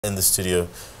in the studio.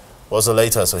 What's the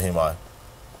latest, Ohimai?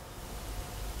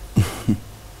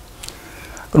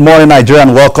 Good morning, Nigeria,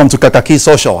 and welcome to Kakaaki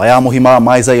Social. I am Ohimara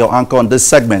Maiza, your anchor on this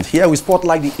segment. Here we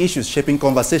spotlight the issues shaping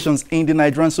conversations in the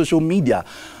Nigerian social media.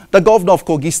 The governor of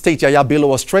Kogi State, Yahaya Bello,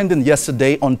 was trending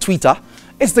yesterday on Twitter.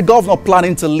 Is the governor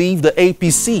planning to leave the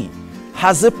APC?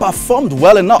 Has it performed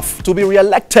well enough to be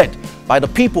re-elected by the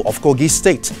people of Kogi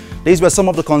State? These were some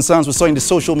of the concerns we saw in the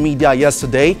social media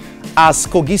yesterday as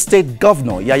Kogi State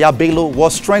Governor Yahaya Bello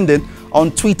was trending on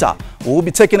Twitter. We will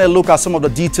be taking a look at some of the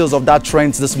details of that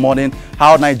trend this morning,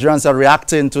 how Nigerians are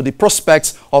reacting to the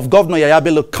prospects of Governor Yahaya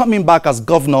Bello coming back as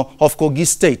governor of Kogi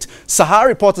State. Sahara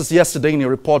reporters yesterday in a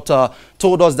report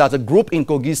told us that a group in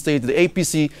Kogi State, the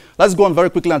APC, let's go on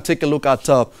very quickly and take a look at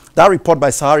that report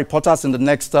by Sahara reporters in the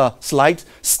next slide.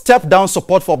 Step down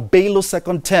support for Bello's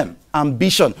second term,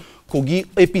 ambition. Kogi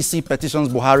APC petitions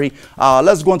Buhari.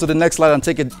 Let's go on to the next slide and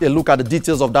take a look at the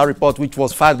details of that report, which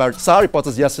was filed by Sahara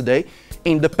reporters yesterday.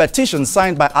 In the petition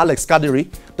signed by Alex Kadiri,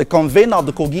 the convener of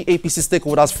the Kogi APC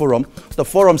Stakeholders Forum, the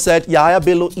forum said Yahaya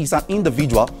Bello is an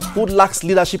individual who lacks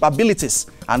leadership abilities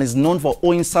and is known for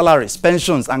owing salaries,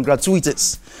 pensions, and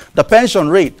gratuities. The petition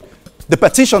read,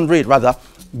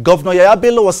 Governor Yahaya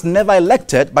Bello was never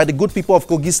elected by the good people of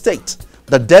Kogi State.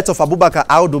 The death of Abubakar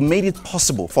Audu made it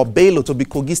possible for Bello to be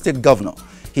Kogi State governor.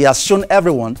 He has shown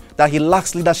everyone that he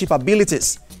lacks leadership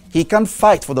abilities. He can't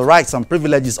fight for the rights and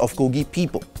privileges of Kogi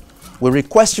people. We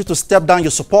request you to step down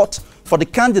your support for the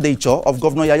candidature of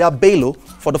Governor Yahaya Bello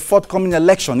for the forthcoming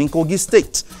election in Kogi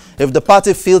State. If the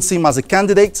party fields him as a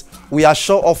candidate, we are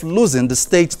sure of losing the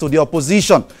state to the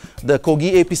opposition. The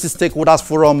Kogi APC Stakeholders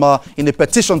Forum, in a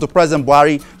petition to President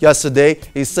Buhari yesterday,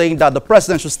 is saying that the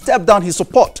president should step down his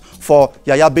support for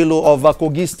Yahaya Bello of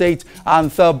Kogi State.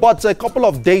 And but a couple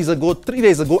of days ago, 3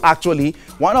 days ago actually,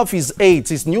 one of his aides,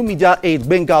 his new media aide,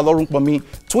 Benga Alorunkpomi,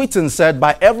 tweeting said,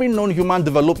 by every known human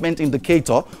development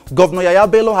indicator, Governor Yahaya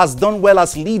Bello has done well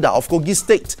as leader of Kogi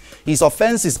State. His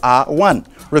offenses are: 1.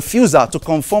 Refusal to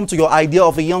conform to your idea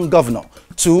of a young governor.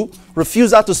 2.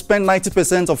 Refusal to spend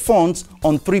 90% of funds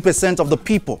on 3% of the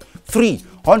people. 3.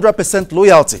 100%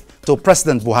 loyalty to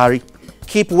President Buhari.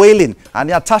 Keep wailing. And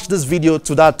he attached this video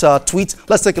to that tweet.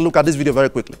 Let's take a look at this video very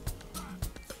quickly.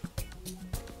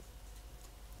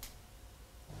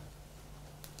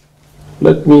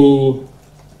 Let me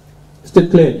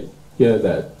state clearly here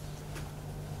that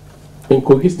in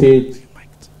Kogi State,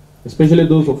 especially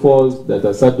those of us that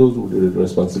are saddled with the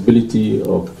responsibility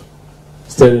of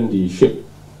steering the ship,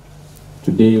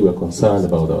 today we are concerned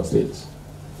about our state.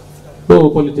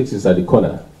 Though politics is at the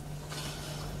corner,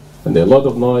 and there are a lot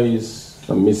of noise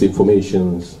and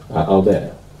misinformations are out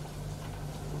there.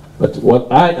 But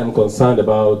what I am concerned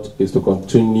about is to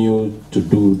continue to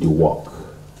do the work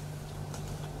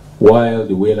while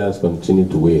the whalers continue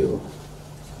to whale.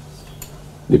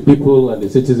 The people and the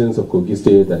citizens of Kogi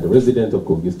State and the residents of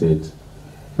Kogi State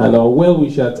and our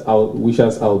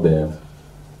well-wishers out there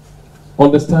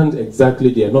understand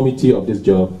exactly the enormity of this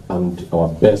job and our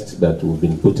best that we've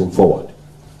been putting forward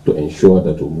to ensure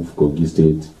that we move Kogi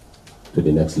State to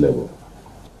the next level.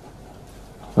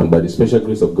 And by the special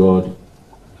grace of God,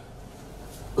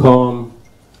 come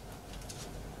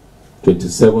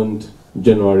 27th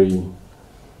January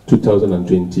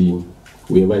 2020,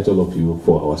 we invite all of you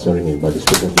for our swearing in by the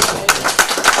special grace of God.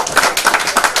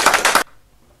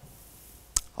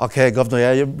 Okay, Governor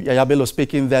Yahaya Bello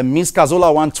speaking there. Ms.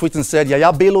 Kazola one tweeting said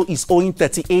Yahaya Bello is owing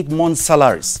 38 months'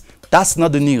 salaries. That's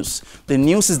not the news. The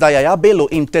news is that Yahaya Bello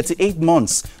in 38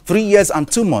 months, 3 years and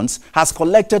 2 months, has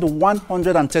collected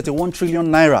 131 trillion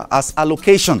naira as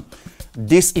allocation.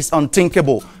 This is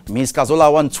unthinkable. Ms.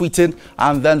 Kazola one tweeting,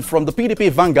 and then from the PDP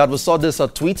Vanguard, we saw this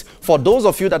tweet. For those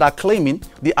of you that are claiming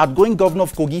the outgoing governor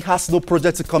of Kogi has no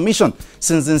project to commission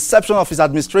since the inception of his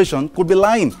administration could be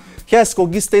lying. Here's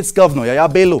Kogi State's Governor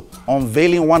Yahaya Bello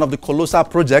unveiling one of the colossal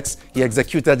projects he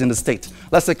executed in the state.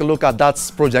 Let's take a look at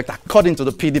that project according to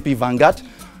the PDP Vanguard.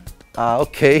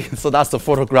 Okay, so that's the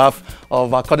photograph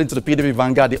of, according to the PDP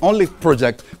Vanguard, the only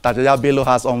project that Yahaya Bello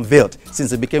has unveiled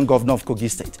since he became governor of Kogi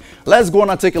State. Let's go on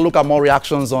and take a look at more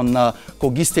reactions on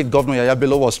Kogi State Governor Yahaya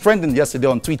Bello was trending yesterday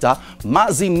on Twitter.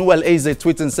 Mazi Noel Eze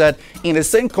tweeting said, in the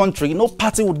same country, no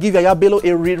party would give Yahaya Bello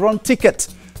a rerun ticket.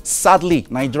 Sadly,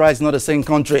 Nigeria is not the same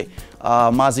country.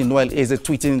 Mazi Noel is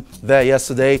tweeting there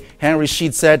yesterday. Henry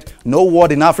Sheed said, no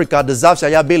ward in Africa deserves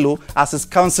Yahaya Bello as his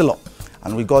councillor.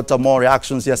 And we got more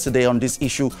reactions yesterday on this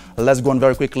issue. Let's go on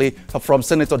very quickly. From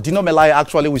Senator Dino Melai,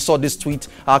 actually, we saw this tweet.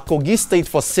 Kogi State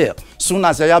for sale. Soon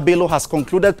as Yahaya Bello has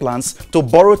concluded plans to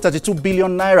borrow 32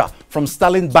 billion naira from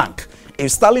Sterling Bank.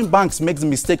 If Sterling Banks makes the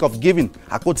mistake of giving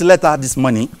Akotileta this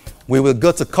money, We will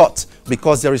go to court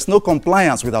because there is no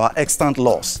compliance with our extant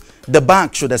laws. The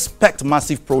bank should expect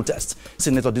massive protests.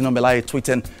 Senator Dino Melaye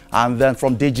tweeting. And then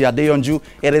from Deji Adeyonju,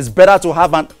 it is better to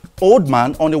have an old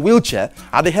man on a wheelchair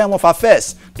at the helm of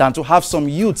affairs than to have some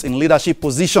youths in leadership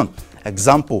position.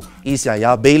 Example is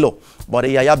Yahaya Bello. But a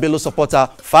Yahaya Bello supporter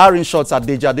firing shots at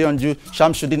Deji Adeyonju,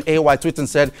 Shamsuddin AY tweeting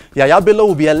said, Yahaya Bello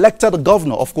will be elected the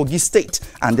governor of Kogi State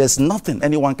and there's nothing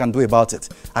anyone can do about it.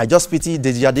 I just pity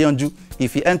Deji Adeyonju.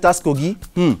 If he enters Kogi,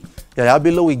 Yahaya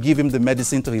Bello will give him the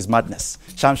medicine to his madness.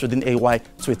 Shamsuddin AY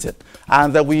tweeted.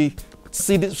 And then we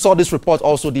saw this report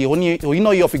also. The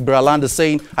Oinoye of Igberaland is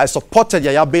saying, I supported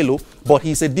Yahaya Bello, but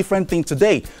he's a different thing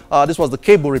today. This was the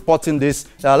cable reporting this.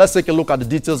 Let's take a look at the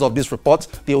details of this report.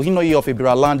 The Oinoye of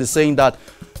Igberaland is saying that,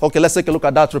 okay, let's take a look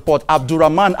at that report.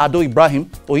 Abdurrahman Ado Ibrahim,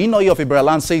 Oinoye of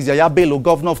Igberaland, says Yahaya Bello,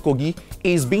 governor of Kogi,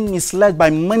 is being misled by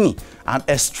money and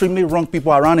extremely wrong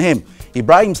people around him.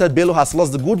 Ibrahim said Bello has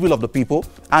lost the goodwill of the people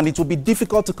and it will be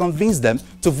difficult to convince them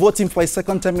to vote him for a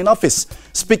second term in office.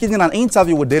 Speaking in an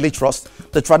interview with Daily Trust,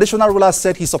 the traditional ruler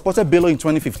said he supported Bello in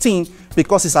 2015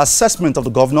 because his assessment of the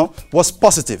governor was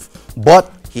positive. But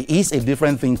he is a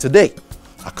different thing today.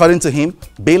 According to him,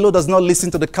 Bello does not listen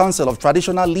to the counsel of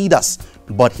traditional leaders,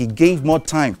 but he gave more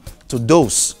time to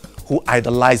those who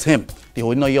idolize him. The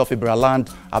Oinoye of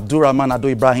Igberaland, Abdurrahman Ado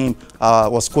Ibrahim,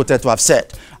 was quoted to have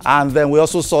said. And then we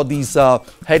also saw this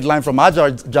headline from Al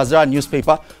Jazeera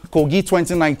newspaper, Kogi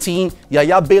 2019,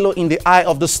 Yahaya Bello in the eye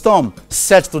of the storm,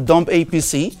 set to dump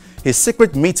APC, a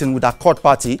secret meeting with a court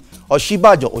party,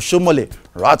 Oshibajo Oshomole,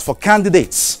 rat for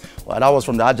candidates. Well, that was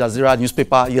from the Al Jazeera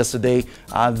newspaper yesterday.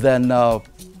 And then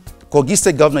Kogi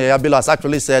State Governor Yahaya Bello has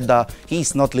actually said that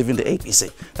he's not leaving the APC,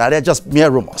 that they're just mere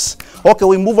rumors. Okay,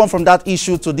 we move on from that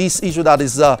issue to this issue that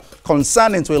is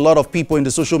concerning to a lot of people in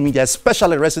the social media,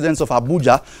 especially residents of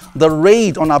Abuja, the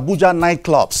raid on Abuja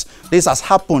nightclubs. This has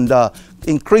happened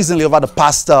increasingly over the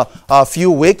past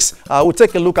few weeks. We'll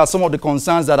take a look at some of the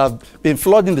concerns that have been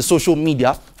flooding the social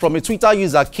media from a Twitter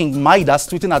user, King Midas,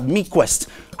 tweeting at MeQuest.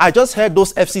 I just heard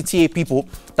those FCTA people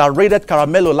that raided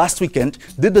Caramello last weekend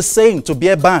did the same to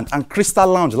Beer Band and Crystal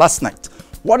Lounge last night.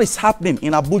 What is happening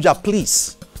in Abuja,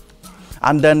 please?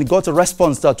 And then got a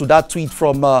response to that tweet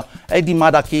from Eddie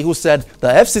Madaki, who said the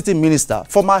FCT minister,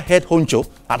 former head honcho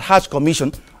at Hajj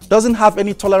Commission, doesn't have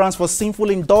any tolerance for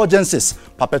sinful indulgences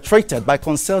perpetrated by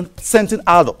consenting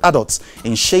adults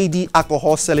in shady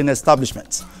alcohol selling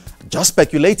establishments. Just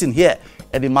speculating here,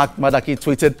 Eddie Madaki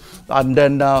tweeted. And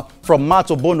then from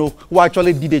Mato Bono, who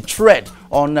actually did a thread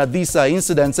on this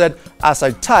incident, said, as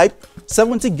I type,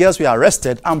 70 girls were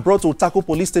arrested and brought to Utako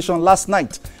police station last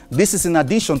night. This is in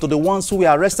addition to the ones who were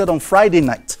arrested on Friday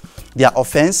night. Their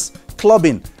offense,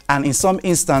 clubbing, and in some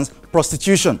instance,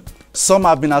 prostitution. Some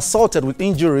have been assaulted with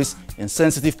injuries in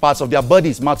sensitive parts of their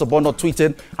bodies, Mato Bono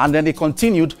tweeted. And then he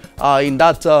continued in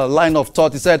that line of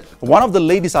thought. He said, one of the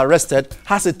ladies arrested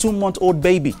has a 2-month-old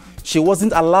baby. She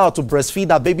wasn't allowed to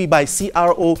breastfeed her baby by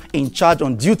CRO in charge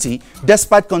on duty,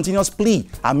 despite continuous plea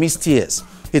amidst tears.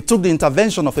 He took the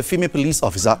intervention of a female police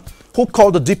officer who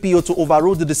called the DPO to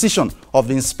overrule the decision of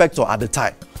the inspector at the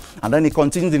time. And then he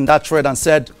continued in that thread and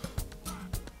said,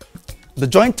 the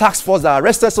joint task force that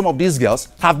arrested some of these girls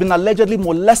have been allegedly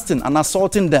molesting and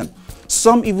assaulting them.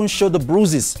 Some even showed the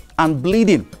bruises and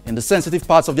bleeding in the sensitive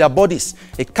parts of their bodies.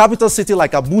 A capital city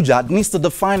like Abuja needs to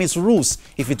define its rules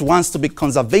if it wants to be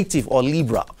conservative or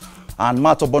liberal. And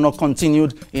Mato Bono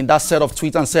continued in that set of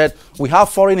tweets and said, we have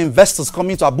foreign investors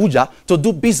coming to Abuja to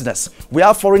do business. We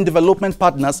have foreign development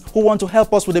partners who want to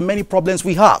help us with the many problems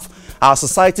we have. Our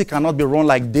society cannot be run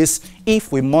like this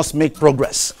if we must make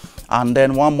progress. And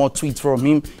then one more tweet from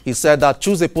him. He said that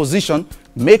choose a position,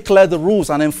 make clear the rules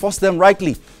and enforce them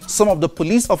rightly. Some of the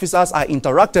police officers I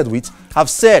interacted with have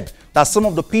said that some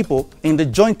of the people in the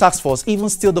joint task force even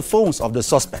steal the phones of the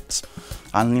suspects.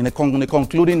 And in a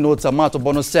concluding note, Mato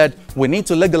Bono said, we need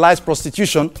to legalize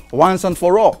prostitution once and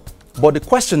for all. But the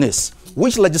question is,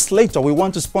 which legislator will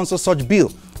want to sponsor such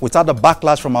bill without the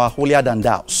backlash from our holier than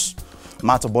thous?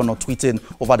 Mato Bono tweeting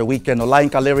over the weekend. Olayin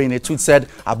Kaleri in a tweet said,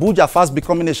 Abuja fast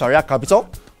becoming a Sharia capital?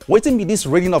 Waiting be this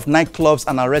raiding of nightclubs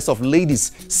and arrest of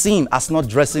ladies seen as not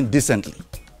dressing decently.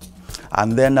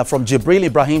 And then from Jibril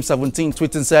Ibrahim 17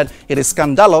 tweeting said, it is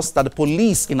scandalous that the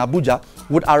police in Abuja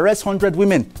would arrest 100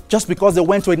 women just because they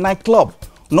went to a nightclub.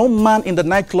 No man in the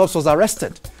nightclubs was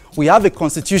arrested. We have a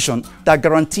constitution that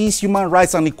guarantees human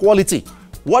rights and equality.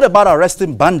 What about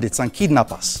arresting bandits and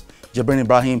kidnappers? Jibril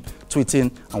Ibrahim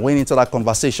tweeting and went into that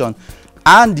conversation.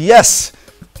 And yes,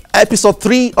 Episode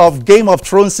 3 of Game of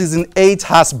Thrones Season 8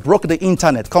 has broke the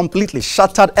internet completely,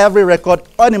 shattered every record,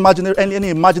 any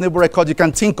imaginable record you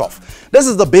can think of. This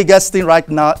is the biggest thing right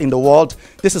now in the world.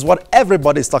 This is what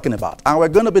everybody is talking about. And we're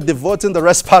going to be devoting the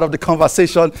rest part of the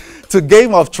conversation to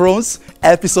Game of Thrones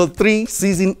Episode 3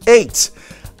 Season 8.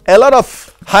 A lot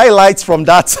of highlights from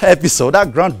that episode, that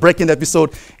groundbreaking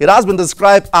episode. It has been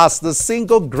described as the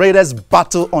single greatest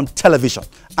battle on television.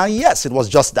 And yes, it was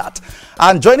just that.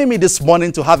 And joining me this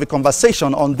morning to have a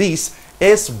conversation on this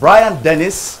is Brian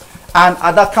Dennis and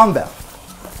Ada Campbell.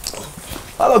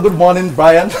 Hello, good morning,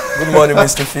 Brian. Good morning,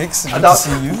 Mr. Fix. Good to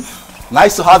see you.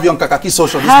 Nice to have you on Kakaaki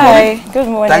Social this morning. Hi, good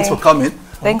morning. Thanks for coming.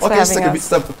 Thanks for having us. Let's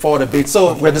take a step forward a bit.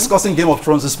 So we're discussing Game of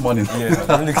Thrones this morning. Yeah,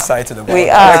 I'm really excited about it. We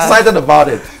I'm are. excited about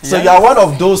it. So Yeah. you are one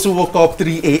of those who woke up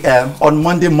 3 a.m. on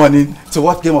Monday morning to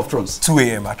watch Game of Thrones. 2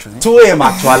 a.m. actually. 2 a.m.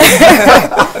 actually.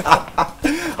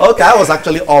 Okay, I was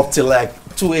actually up till like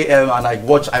 2 a.m. and I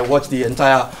watched the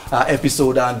entire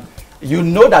episode, and you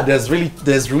know that there's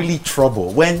really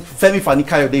trouble when Femi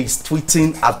Fani-Kayode is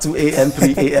tweeting at 2 a.m.,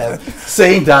 3 a.m.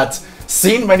 saying that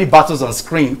seen many battles on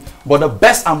screen, but the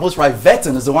best and most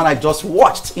riveting is the one I just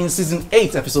watched in Season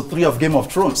 8, Episode 3 of Game of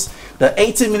Thrones. The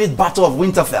 18-minute Battle of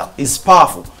Winterfell is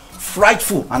powerful,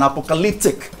 frightful, and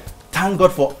apocalyptic. Thank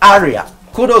God for Arya.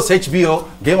 Kudos HBO,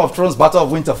 Game of Thrones Battle of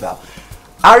Winterfell.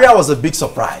 Arya was a big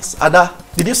surprise. Ada,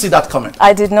 did you see that coming?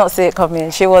 I did not see it coming.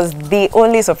 She was the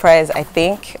only surprise, I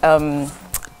think, on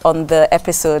the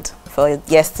episode for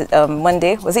yesterday,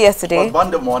 Monday. Was it yesterday? It was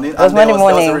Monday morning. It was Monday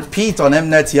morning. There was a repeat on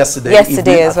Mnet yesterday.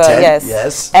 Yesterday as well, 10. yes.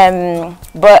 Yes.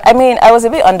 But I mean, I was a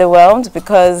bit underwhelmed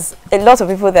because a lot of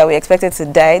people that we expected to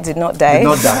die did not die. Did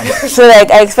not die. So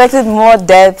like, I expected more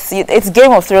deaths. It's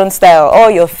Game of Thrones style.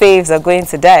 All your faves are going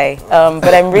to die.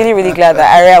 But I'm really, really glad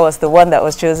that Arya was the one that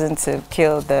was chosen to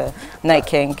kill the Night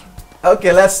King.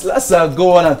 Okay, let's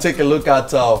go on and take a look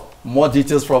at more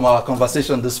details from our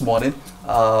conversation this morning.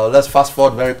 Let's fast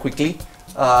forward very quickly.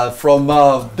 From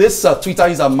this Twitter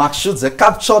user, Mark Schutze,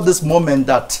 captured this moment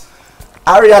that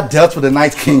Arya dealt with the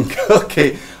Night King.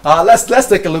 Okay, let's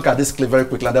take a look at this clip very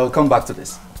quickly, and then we'll come back to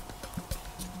this.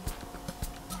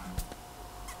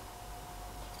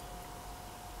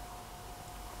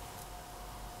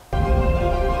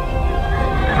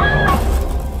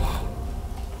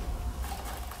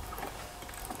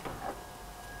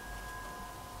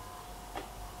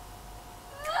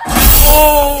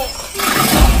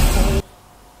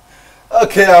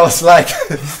 Okay, I was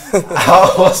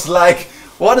like,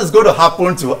 what is going to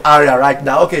happen to Arya right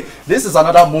now? Okay, this is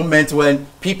another moment when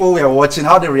people were watching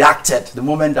how they reacted the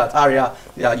moment that Arya,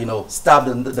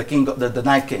 stabbed the king, the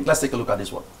Night King. Let's take a look at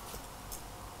this one.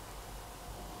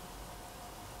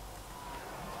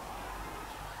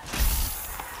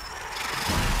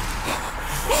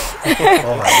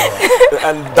 Oh my God.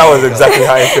 And that was exactly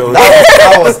how I felt.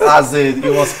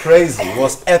 It was crazy. It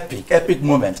was epic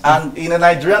moment. And in a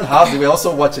Nigerian house, we were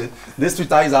also watching. This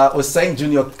Twitter user was saying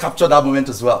Junior captured that moment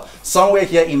as well. Somewhere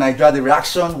here in Nigeria, the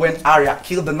reaction when Arya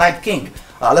killed the Night King.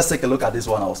 Let's take a look at this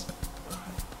one also.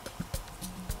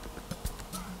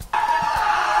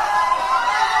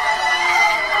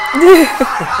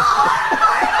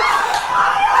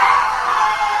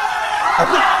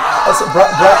 So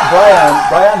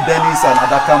Brian Dennis and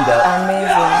Ada Campbell.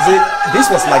 Amazing. This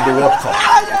was like the World Cup.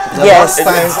 The Yes. last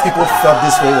time people felt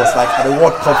this way was like at the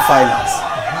World Cup finals.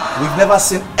 We've never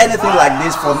seen anything like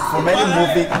this from any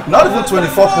movie. Not even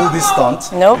 24 pulled this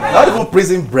stunt. Nope. Not even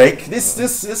Prison Break. This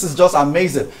is just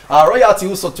amazing. Royalty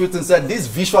also tweeted and said this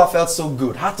visual felt so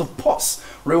good. Had to pause,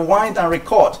 rewind, and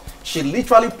record. She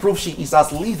literally proved she is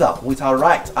as lethal with her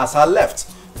right as her left.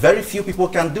 Very few people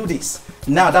can do this.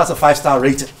 Now that's a 5-star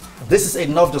rating. This is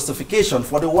enough justification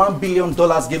for the $1 billion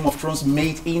Game of Thrones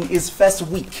made in its first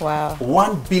week. Wow.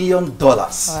 $1 billion.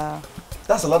 Wow.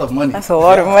 That's a lot of money. That's a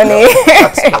lot of money.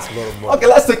 That's a lot of money. Okay,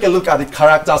 let's take a look at the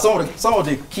characters. Some of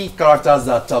the key characters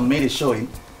that made a showing.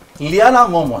 Lyanna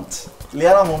Mormont.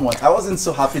 I wasn't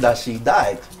so happy that she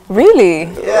died. Really?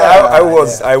 Yeah, I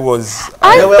was. There were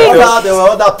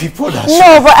other people that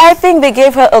No, but I think they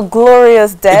gave her a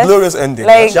glorious death. A glorious ending.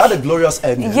 Like, she had a glorious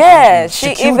ending. yeah, She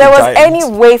if killed there the was giant. any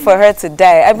way for her to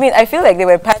die, I mean, I feel like they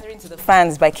were pandering to the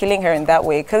fans by killing her in that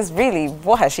way, because really,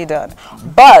 what has she done?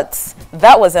 But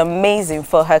that was amazing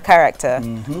for her character.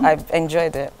 I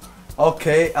enjoyed it.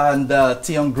 Okay, and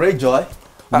Theon Greyjoy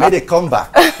made a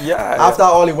comeback. Yeah. After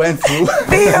all he went through.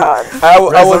 I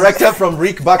was Resurrected from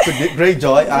Rick back to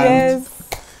Greyjoy. And Yes.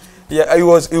 Yeah, it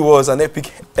was an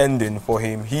epic ending for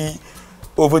him.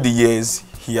 Over the years,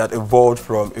 he had evolved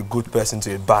from a good person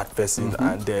to a bad person,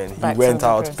 and then he Back to went the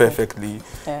out person. perfectly.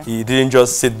 Yeah. He didn't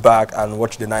just sit back and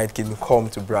watch the Night King come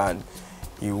to Bran.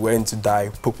 he went to die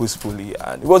purposefully,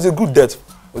 and it was a good death.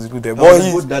 It was a good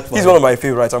death. He's one of my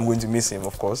favorites. I'm going to miss him,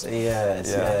 of course. Yes,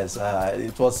 yes.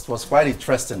 It was quite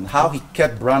interesting how he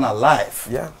kept Bran alive.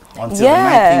 Yeah. Until the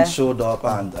Night King showed up,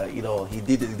 and you know, he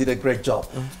did a great job.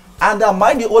 And am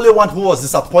I the only one who was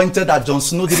disappointed that Jon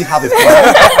Snow didn't have a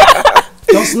plan?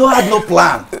 Jon Snow had no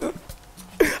plan.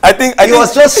 I think he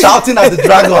was just shouting at the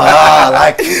dragon.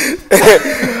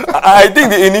 I think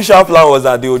the initial plan was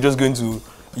that they were just going to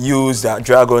use their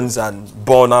dragons and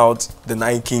burn out the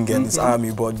Night King and his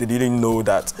army, but they didn't know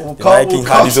that the Night King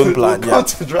had his own plan. Come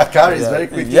to Dracarys very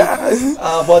quickly.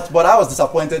 But I was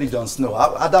disappointed in Jon Snow.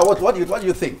 Ada, what do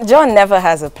you think? Jon never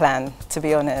has a plan, to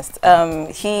be honest.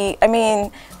 I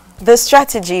mean, the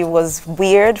strategy was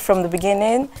weird from the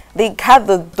beginning. They had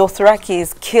the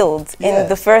Dothrakis killed in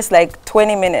the first like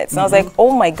 20 minutes. And I was like,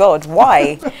 oh my God,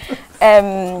 why?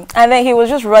 And then he was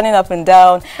just running up and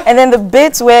down. And then the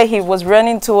bits where he was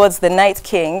running towards the Night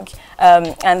King,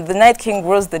 and the Night King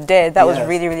rose the dead, that was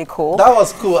really, really cool. That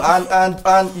was cool.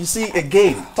 And you see,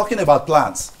 again, talking about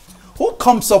plans, who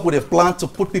comes up with a plan to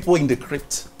put people in the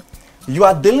crypt? You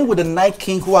are dealing with the Night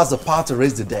King who has the power to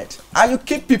raise the dead. And you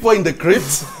keep people in the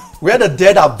crypt where the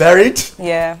dead are buried.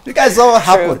 Yeah. You guys saw what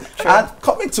happened. And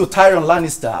coming to Tyrion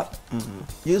Lannister,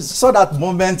 you saw that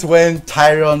moment when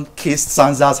Tyrion kissed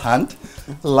Sansa's hand.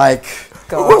 Like,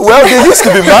 well, they used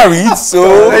to be married,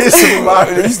 so they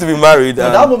used to be married.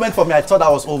 And that moment for me, I thought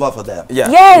that was over for them. Yeah.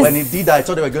 Yes. When he did that, I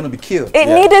thought they were going to be killed. It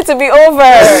needed to be over.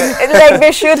 Like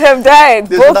they should have died,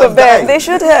 both of them. They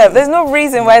should have. There's no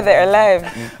reason why they're alive.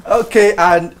 Okay,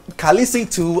 and Khaleesi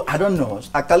too, I don't know.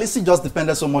 Khaleesi just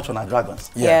depended so much on her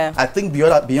dragons. Yeah. I think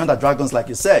beyond her dragons, like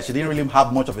you said, she didn't really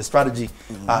have much of a strategy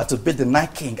to beat the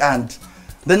Night King. And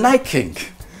the Night King.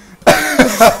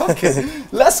 Okay,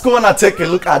 let's go on and take a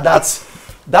look at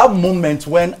that moment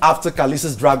when after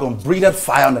Khaleesi's dragon breathed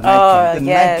fire on the Night King.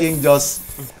 The Night King just,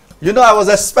 you know, I was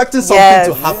expecting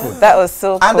something to happen. That was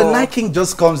so cool. And the Night King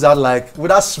just comes out like with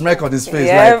that smirk on his face.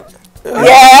 Yep. Like,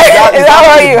 is that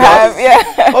what you have?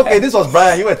 Yeah. Okay, this was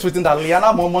Brian. You were tweeting that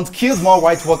Lyanna Mormont killed more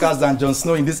White Walkers than Jon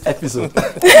Snow in this episode.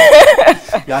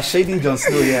 You are shading Jon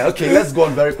Snow, yeah. Okay, let's go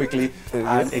on very quickly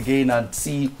and again and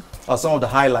see some of the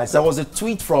highlights. There was a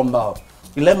tweet from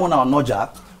Ilemona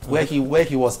Onoja where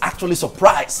he was actually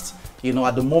surprised, you know,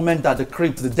 at the moment that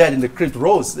the dead in the crypt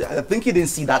rose. I think he didn't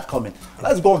see that coming.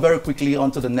 Let's go on very quickly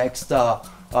on to the next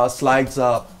slides.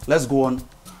 Let's go on.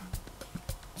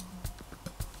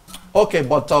 Okay,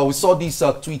 but we saw this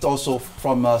tweet also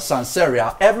from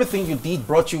Sanseria. Everything you did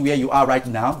brought you where you are right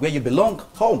now, where you belong,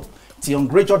 home. Theon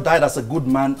Greyjoy died as a good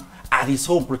man at his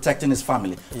home protecting his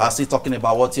family. I see talking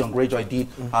about what Theon Greyjoy did.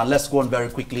 Let's go on very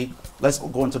quickly. Let's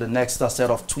go on to the next set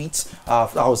of tweets.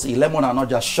 That was Ilemon and not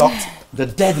just shocked. The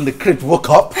dead in the crypt woke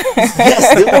up.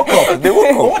 Yes, they woke up. They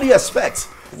woke up. What do you expect?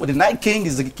 Well, the Night King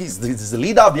is the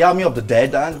leader of the army of the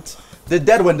dead, and the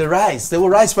dead, when they rise, they will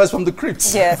rise first from the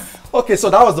crypts. Yes. Okay, so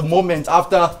that was the moment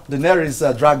after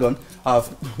Daenerys' dragon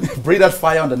breathed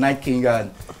fire on the Night King,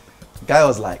 and the guy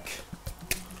was like,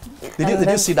 did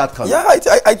you see that coming? Yeah,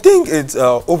 I think it's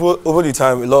over the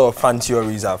time, a lot of fan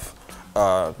theories have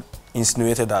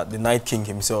insinuated that the Night King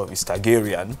himself is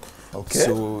Targaryen. Okay.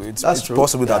 So it's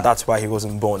possible that that's why he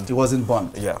wasn't born. He wasn't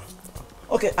born. Yeah.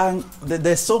 Okay, and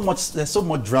there's so much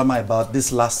drama about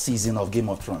this last season of Game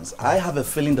of Thrones. I have a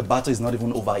feeling the battle is not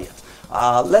even over yet.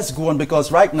 Let's go on,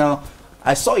 because right now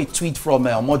I saw a tweet from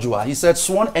Mojua. He said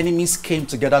sworn enemies came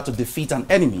together to defeat an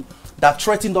enemy that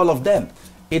threatened all of them.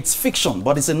 It's fiction,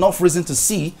 but it's enough reason to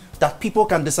see that people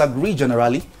can disagree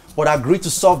generally, but agree to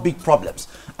solve big problems.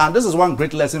 And this is one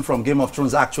great lesson from Game of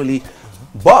Thrones, actually.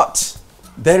 But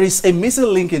there is a missing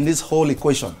link in this whole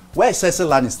equation. Where is Cersei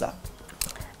Lannister?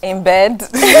 In bed.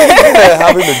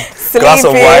 Having a glass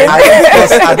of wine.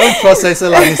 I don't trust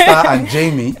Cersei Lannister and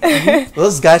Jaime.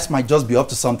 Those guys might just be up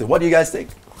to something. What do you guys think?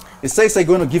 Is Cersei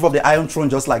going to give up the Iron Throne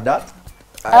just like that?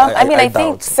 I mean, I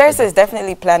think Cersei is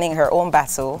definitely planning her own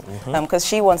battle because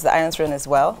she wants the Iron Throne as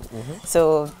well.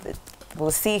 So we'll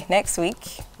see next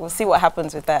week. We'll see what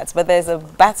happens with that. But there's a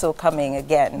battle coming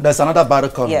again. There's another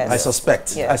battle coming, I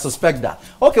suspect. I suspect that.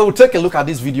 Okay, we'll take a look at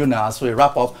this video now as we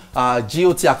wrap up.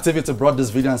 GOT Activity brought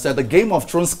this video and said the Game of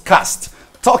Thrones cast,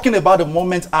 talking about the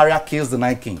moment Arya kills the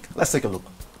Night King. Let's take a look.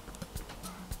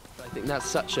 I think that's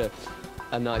such a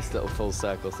nice little full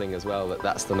circle thing as well,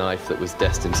 that's the knife that was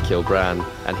destined to kill Bran,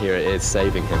 and here it is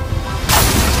saving him.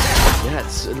 Yeah,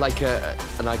 it's like an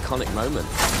iconic moment.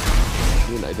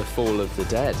 You know, the fall of the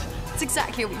dead. It's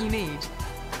exactly what you need.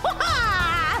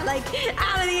 Like,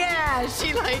 out of the air,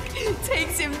 she like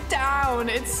takes him down.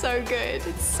 It's so good,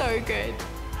 it's so good.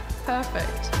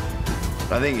 Perfect.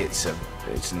 I think it's an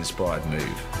inspired move.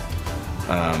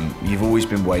 You've always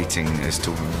been waiting as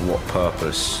to what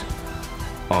purpose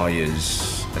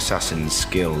Arya's assassin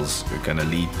skills are going to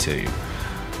lead to,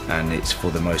 and it's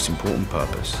for the most important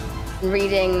purpose.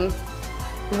 Reading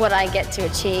what I get to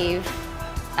achieve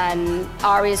and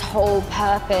Arya's whole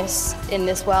purpose in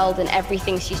this world and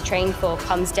everything she's trained for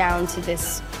comes down to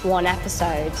this one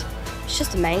episode. It's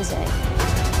just amazing.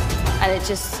 And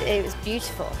it was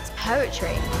beautiful. It's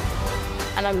poetry.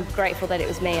 And I'm grateful that it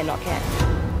was me and not Kit.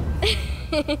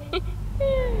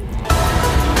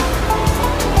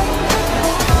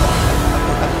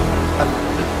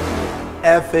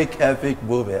 Epic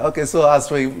movie. Okay, so as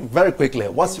we very quickly,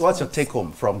 what's your take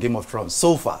home from Game of Thrones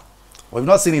so far? We've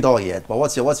not seen it all yet, but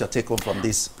what's your take home from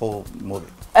this whole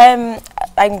movie?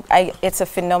 It's a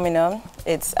phenomenon.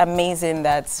 It's amazing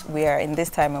that we are in this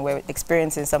time and we're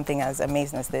experiencing something as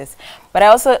amazing as this. But I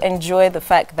also enjoy the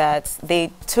fact that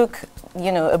they took,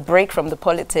 a break from the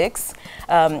politics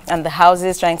and the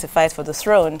houses trying to fight for the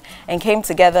throne and came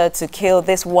together to kill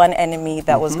this one enemy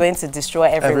that was going to destroy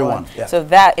everyone. Yeah. So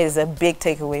that is a big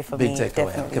takeaway for me. Big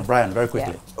takeaway. Okay, Brian, very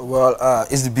quickly. Yeah. Well,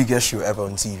 it's the biggest show ever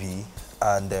on TV,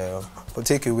 and the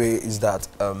takeaway is that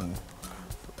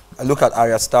I look at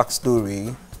Arya Stark's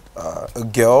story, a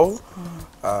girl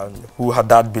who her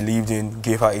dad believed in,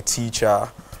 gave her a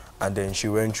teacher, and then she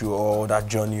went through all that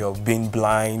journey of being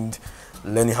blind,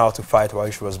 learning how to fight while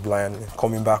she was blind,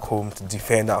 coming back home to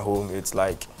defend her home. It's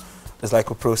like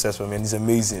a process for me, and it's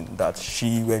amazing that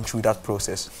she went through that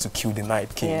process to kill the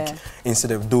Night King instead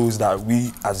of those that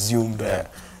we assumed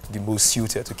the most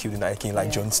suited to kill the Night King,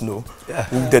 like Jon Snow,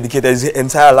 who dedicated his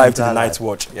entire life to the Night's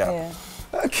Watch.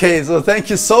 Okay, so thank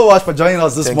you so much for joining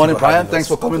us this morning, Brian. Thanks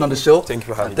for coming on the show. Thank you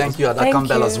for having me. Thank you, Yahaya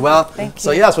Bello, as well. Thank you.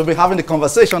 So yes, we'll be having the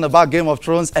conversation about Game of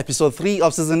Thrones episode 3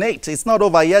 of season 8. It's not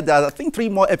over yet. There are, I think, 3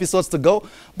 more episodes to go.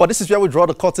 But this is where we draw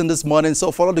the curtain this morning.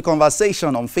 So follow the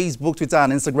conversation on Facebook, Twitter,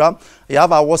 and Instagram. We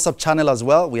have our WhatsApp channel as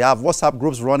well. We have WhatsApp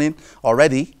groups running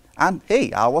already. And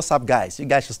hey, our WhatsApp guys, you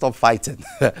guys should stop fighting.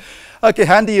 Okay,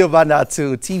 handing you over now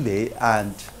to TV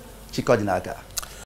and Chikodinaga.